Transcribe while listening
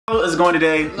How is it going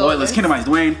today? Loyalists, Kingdom Hearts,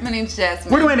 Dwayne. My name's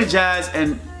Jasmine. We're Dwayne and Jazz,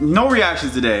 and no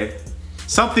reactions today.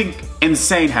 Something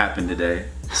insane happened today.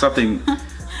 Something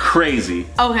crazy.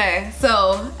 Okay,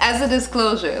 so as a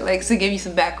disclosure, like to give you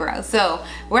some background. So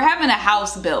we're having a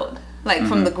house built, like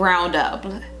from the ground up,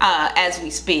 as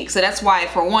we speak. So that's why,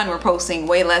 for one, we're posting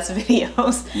way less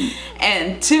videos,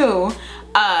 and two,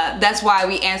 that's why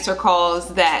we answer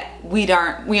calls that we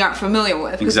aren't familiar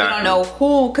with, because we don't know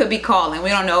who could be calling. We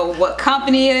don't know what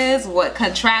company it is, what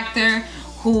contractor,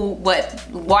 what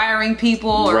wiring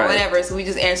people or whatever, so we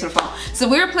just answer the phone. So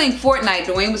we were playing Fortnite.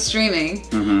 Dwayne was streaming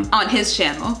on his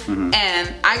channel,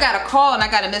 and I got a call and I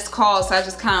got a missed call, so I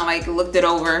just kind of like looked it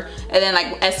over, and then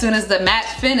like as soon as the match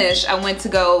finished, I went to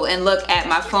go and look at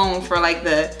my phone for like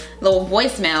the little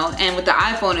voicemail, and with the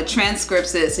iPhone it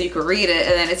transcripts it so you could read it,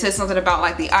 and then it says something about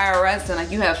like the IRS and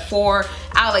like you have 4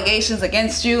 allegations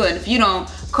against you, and if you don't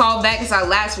call back, it's our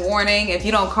last warning. If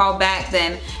you don't call back,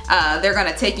 then they're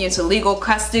gonna take you into legal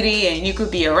custody and you could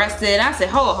be arrested. And I said,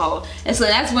 ho. And so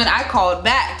that's when I called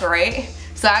back, right?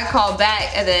 So I called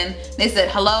back, and then they said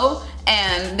hello,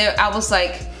 and I was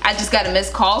like, I just got a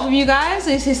missed call from you guys.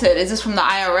 And he said, is this from the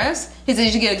IRS? He said,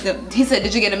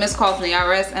 did you get a missed call from the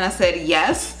IRS? And I said,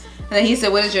 yes. And then he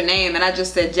said, what is your name? And I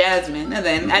just said Jasmine. And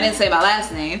then I didn't say my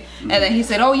last name. And then he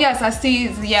said, oh yes, I see.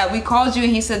 Yeah, we called you.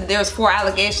 And he said there's 4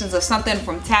 allegations of something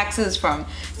from taxes from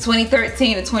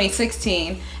 2013 to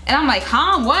 2016. And I'm like,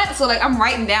 huh, what? So like I'm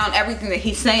writing down everything that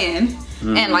he's saying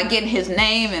and like getting his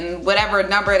name and whatever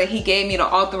number that he gave me to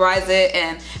authorize it,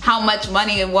 and how much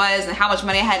money it was and how much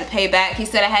money I had to pay back. He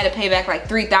said I had to pay back like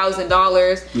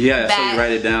 $3,000. Yeah, back. So you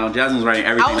write it down. Jasmine's writing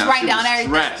everything down. I was writing down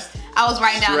everything. I was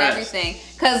writing down everything.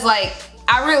 Cause like,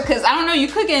 cause I don't know, you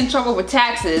could get in trouble with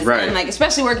taxes, and like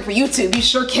especially working for YouTube, you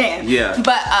sure can. Yeah.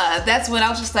 But that's when I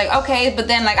was just like, okay. But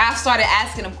then like I started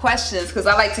asking him questions because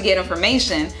I like to get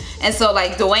information, and so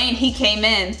like Dwayne, he came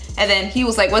in and then he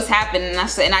was like, what's happening? And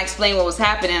I explained what was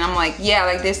happening. I'm like, yeah,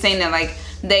 like they're saying that like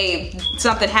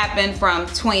something happened from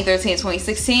 2013 to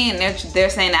 2016, and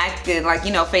they're saying I could like,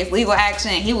 you know, face legal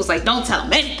action. And he was like, don't tell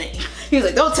him anything. He was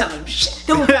like, don't tell him shit.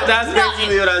 Don't tell him That's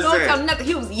basically what I said. Don't tell him nothing.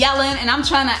 He was yelling, and I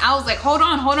was like, hold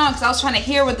on, because I was trying to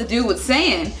hear what the dude was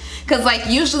saying. Cause like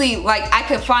usually like I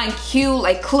could find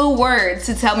clue words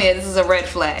to tell me that this is a red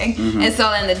flag. And so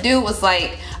then the dude was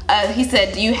like, he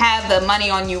said, do you have the money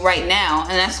on you right now?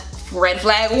 And that's red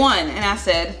flag 1. And I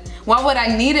said, why would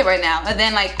I need it right now? And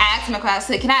then like I asked him a question. I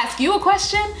said, can I ask you a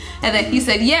question? And then he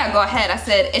said, yeah, go ahead. I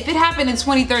said, if it happened in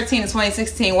 2013 and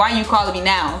 2016, why are you calling me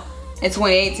now in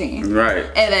 2018? Right.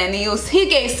 And then he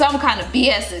gave some kind of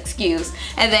BS excuse.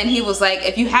 And then he was like,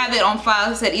 if you have it on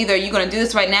file, he said, either you're gonna do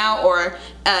this right now, or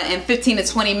in 15 to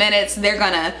 20 minutes, they're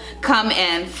gonna come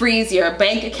and freeze your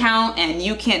bank account, and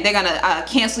they're gonna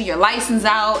cancel your license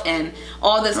out and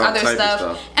all this other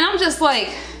stuff. And I'm just like,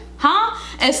 huh?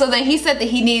 And so then he said that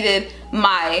he needed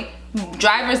my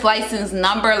driver's license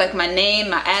number, like my name,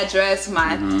 my address,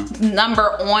 my number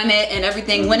on it and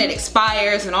everything, when it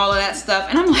expires and all of that stuff.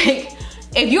 And I'm like,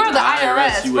 if you're the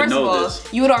IRS, first of all,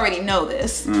 you would already know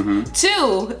this. 2,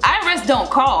 IRS don't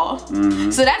call.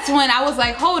 So that's when I was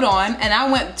like, hold on, and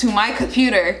I went to my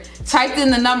computer, typed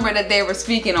in the number that they were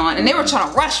speaking on, and they were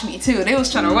trying to rush me too. They was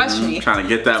trying to rush me. Trying to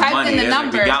get that money. In the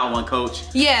number. Like, we got one, coach.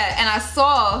 Yeah, and I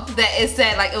saw that it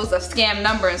said like it was a scam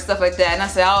number and stuff like that, and I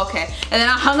said, oh, okay. And then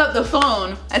I hung up the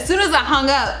phone. As soon as I hung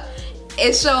up,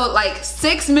 it showed like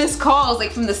 6 missed calls,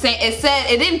 like from the same. It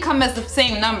said it didn't come as the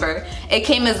same number. It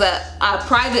came as a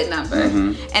private number,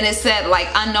 and it said like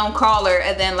unknown caller.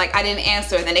 And then like I didn't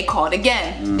answer. And then they called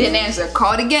again, didn't answer.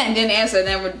 Called again, didn't answer. And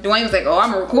then Dwayne was like, "Oh,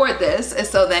 I'm gonna record this." And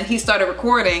so then he started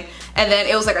recording. And then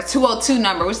it was like a 202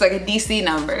 number, which is like a DC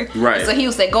number. Right. And so he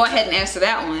was like, "Go ahead and answer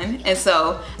that one." And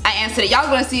so I answered it. Y'all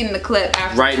gonna see it in the clip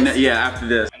after. This. Yeah, after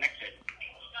this.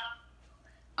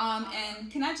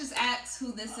 And can I just ask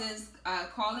who this is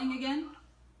calling again?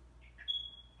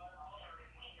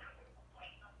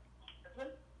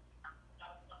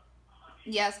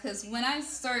 Yes, because when I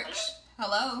search,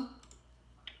 hello?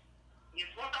 You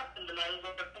spoke up in the line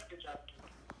of the chat.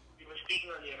 You were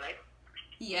speaking earlier, right?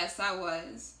 Yes, I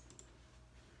was.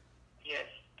 Yes.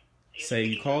 Say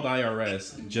you called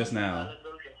IRS just now.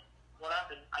 What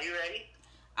happened? Are you ready?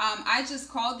 I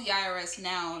just called the IRS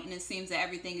now, and it seems that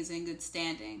everything is in good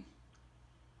standing.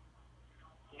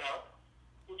 No.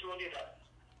 Who told you that?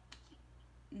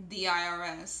 The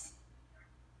IRS.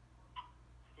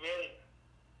 Really?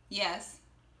 Yes.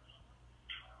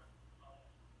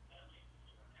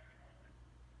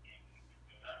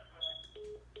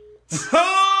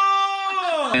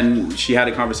 And she had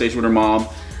a conversation with her mom.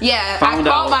 Yeah, I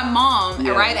called my mom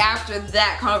right after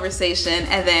that conversation,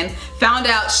 and then found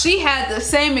out she had the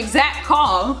same exact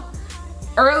call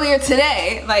earlier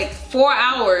today, like 4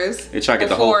 hours they try to get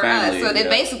the whole family. So they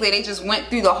basically they just went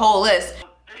through the whole list.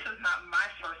 This is not my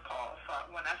first call. So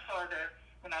when I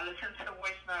listened to the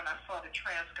voicemail and I saw the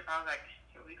transcript, I was like,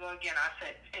 here we go again. I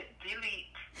said, hit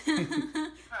delete.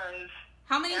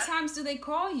 How many times do they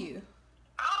call you?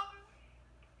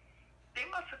 They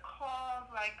must have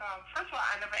called, like, first of all,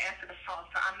 I never answered the phone,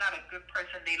 so I'm not a good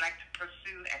person they like to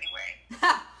pursue anyway.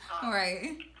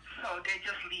 Right. So they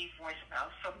just leave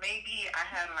voicemails. So maybe I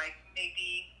had, like,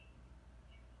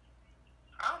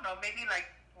 I don't know, maybe like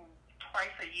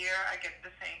twice a year I get the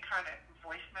same kind of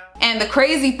voicemail. And the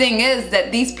crazy thing is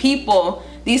that these people,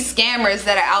 these scammers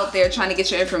that are out there trying to get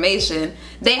your information,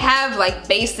 they have like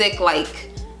basic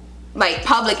like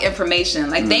public information.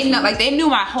 Like they know, like they knew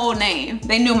my whole name.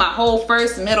 They knew my whole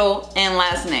first, middle, and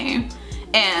last name.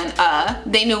 And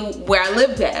they knew where I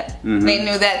lived at. They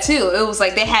knew that too. It was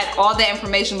like they had all that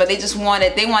information, but they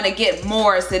wanted to get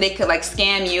more so they could like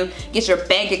scam you, get your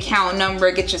bank account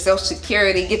number, get your social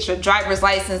security, get your driver's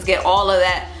license, get all of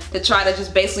that to try to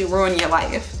just basically ruin your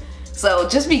life. So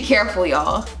just be careful,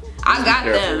 y'all. I got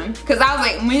them, cause I was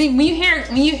like, when you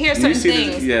hear certain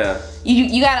things,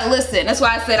 you gotta listen. That's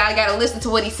why I said I gotta listen to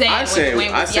what he's saying. I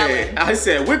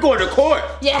said we're going to court.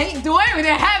 Yeah, Dwayne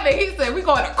didn't have it. He said we're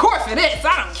going to court for this.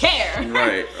 I don't care.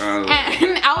 Right.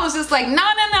 And I was just like, no,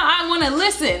 I want to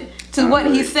listen to what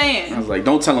he's saying. I was like,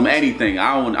 don't tell him anything.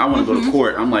 I want to go to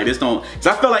court. I'm like, this don't, cause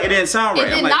I felt like it didn't sound right.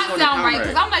 It did not sound right,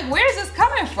 because I'm like, where's this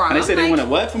coming from? And they said they wanted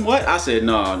what from what? I said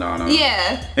no.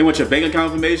 Yeah. They want your bank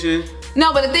account information.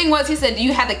 No, but the thing was, he said, do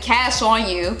you have the cash on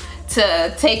you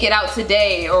to take it out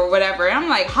today or whatever? And I'm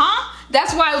like, huh?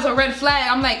 That's why it was a red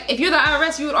flag. I'm like, if you're the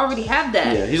IRS, you would already have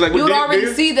that. Yeah, he's like, well, you would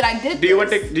already see that I did do you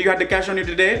have the cash on you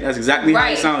today? That's exactly how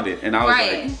it sounded. And I was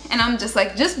like, and I'm just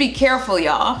like, just be careful,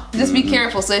 y'all. Just be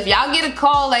careful. So if y'all get a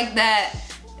call like that,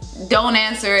 don't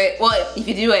answer it. Well, if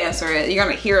you do answer it, you're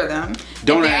gonna hear them.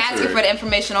 Don't if they're answer asking for the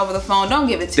information over the phone, don't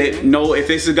give it to them. No, if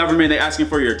it's the government, they're asking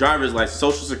for your driver's license,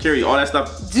 social security, all that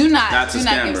stuff. Do not give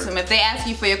it to them. If they ask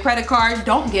you for your credit card,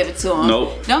 don't give it to them.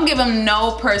 Nope. Don't give them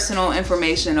no personal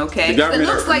information, okay? It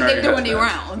looks like they're doing their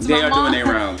rounds. They are doing their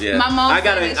rounds. Yeah. My mom. I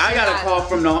got a call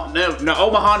from the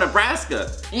Omaha,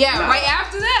 Nebraska. Yeah, right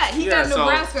after that, he got a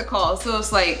Nebraska call. So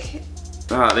it's like,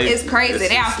 it's crazy.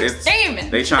 They out here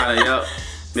scamming. They trying to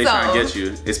They trying to get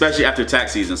you, especially after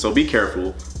tax season. So be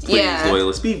careful, please,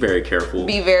 loyalists. Be very careful.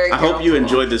 Be very careful. I hope you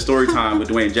enjoyed this story time with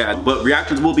Dwayne Jazz. But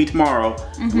reactions will be tomorrow.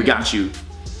 We got you.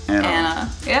 And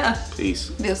yeah. Peace.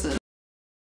 Deuces.